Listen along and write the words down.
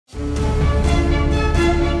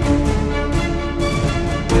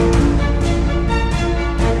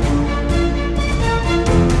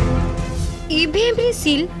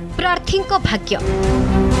Seal प्रार्थी भाग्य।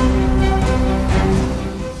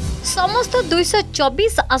 समस्त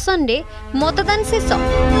 224 आसन रे मतदान शेष।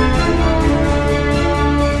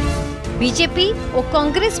 बीजेपी और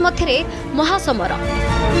कांग्रेस मध्य महासमर।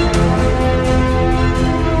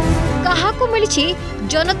 काहाको मिली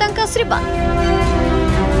जनता आशीर्वाद।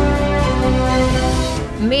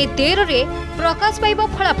 मे 13 रे प्रकाश पाइब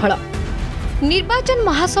फलाफल। निर्वाचन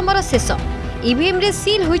महासमर शेष। ईवीएम रे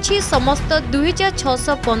सील होइछि समस्त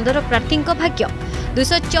 2615 प्रार्थी भाग्य।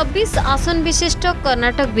 224 आसन विशिष्ट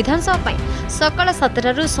कर्नाटक विधानसभा सकाळ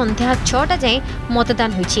 7 संध्या 6टा जाए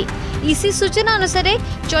मतदान होइछि। इसी सूचना अनुसार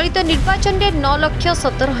चलित निर्वाचन में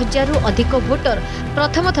 9,17,000 अधिक भोटर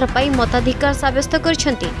प्रथम थर पर मताधिकार साब्यस्त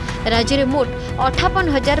करछन्ति। राज्य में मोट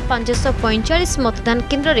 58,545 मतदान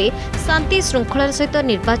केन्द्र में शांति श्रृंखलार सहित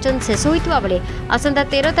निर्वाचन शेष होइतबा बेले आसंता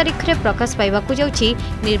 13 तारिख में प्रकाश पाइबाकु जाउछि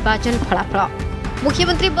निर्वाचन फलाफल।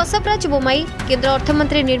 मुख्यमंत्री बसवराज बोम्मई, केंद्र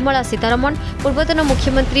अर्थमंत्री निर्मला सीतारमण, पूर्वतन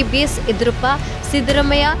मुख्यमंत्री बीएस येदियुरप्पा,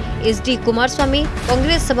 सिद्धरामैया, एचडी कुमारस्वामी,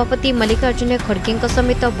 कांग्रेस सभापति मल्लिकार्जुन खड़गे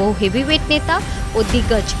समेत बहु हेवीवेट नेता और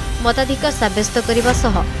दिग्गज मताधिकार साब्यस्त करने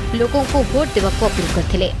सह लोकों को भोट देवाक अपील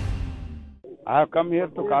करथिले। I have come here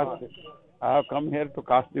to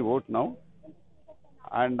cast the vote now,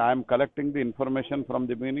 and I am collecting the information from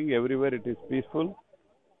the beginning. Everywhere it is peaceful.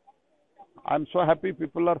 I am so happy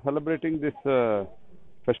people are celebrating this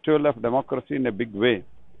festival of democracy in a big way.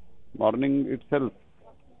 Morning itself,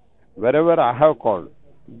 wherever I have called,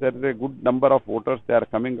 there is a good number of voters. They are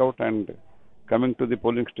coming out and coming to the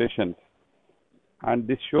polling stations, and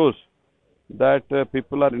this shows that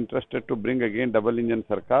people are interested to bring again double engine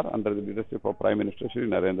Sarkar under the leadership of Prime Minister Shri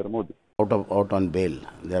Narendra Modi. Out on bail,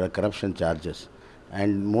 there are corruption charges,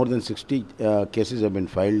 and more than 60 cases have been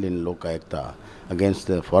filed in Lokayukta against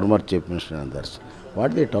the former Chief Minister and others.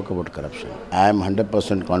 What they talk about corruption? I am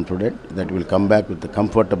 100% confident that we will come back with a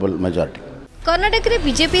comfortable majority. Karnataka रे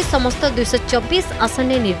BJP समस्त 224 आसन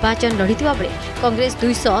में निर्वाचन लड़िथिबा बेले Congress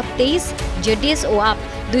 223, JDS और आप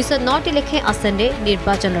 209 लेखे आसन में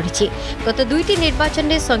निर्वाचन लड़िछि। गत दुईटी निर्वाचन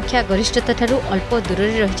में संख्या गरिष्ठता ठारू अल्प दूर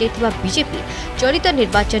रही जाइथिबा बीजेपी चलित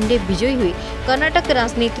निर्वाचन में विजयी हुई कर्नाटक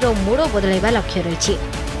राजनीतिर मोड़ बदलाइबा लक्ष्य रही।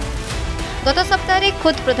 गत सप्ताह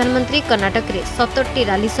खुद प्रधानमंत्री कर्नाटक रे 70टी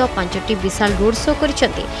रैली सह 5टी विशाल रोड शो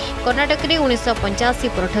करिसेंति। कर्नाटक रे 1985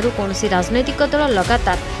 परठारु कोनोसी राजनैतिक दल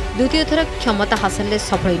लगातार द्वितीय थर क्षमता हासिल में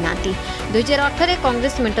सफल नांती। 2018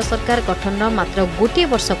 कांग्रेस मेंट सरकार गठन मात्र गोटे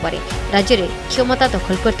वर्ष पर राज्य में क्षमता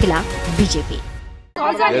दखल करथिला BJP.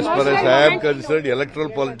 As far as I am concerned, electoral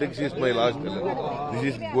politics is my last election. This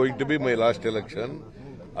is going to be my last election.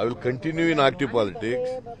 I will continue in active politics.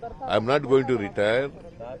 I am not going to retire.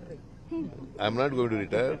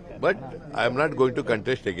 But I am not going to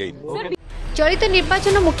contest again. चलित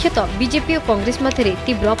निर्वाचन मुख्यतः BJP और कांग्रेस मध्य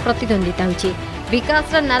तीव्र प्रतिद्वंदिता होइछि।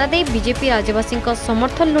 विकास नारा दे BJP राज्यवासी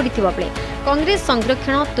समर्थन लोड़िथिबा बेले कांग्रेस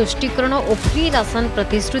संरक्षण, तुष्टीकरण और फ्री राशन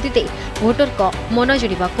प्रतिश्रुति दे भोटर को मन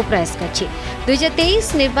जोड़िबा को प्रयास करछि।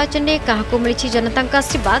 2023 निर्वाचन में काहाको मिलिछि जनता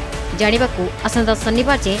आशीर्वाद जानिबाकू आसंता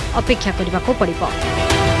शनिवार जे अपेक्षा करिबाको पड़िबो।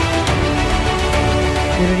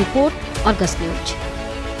 Bureau report, Argus news.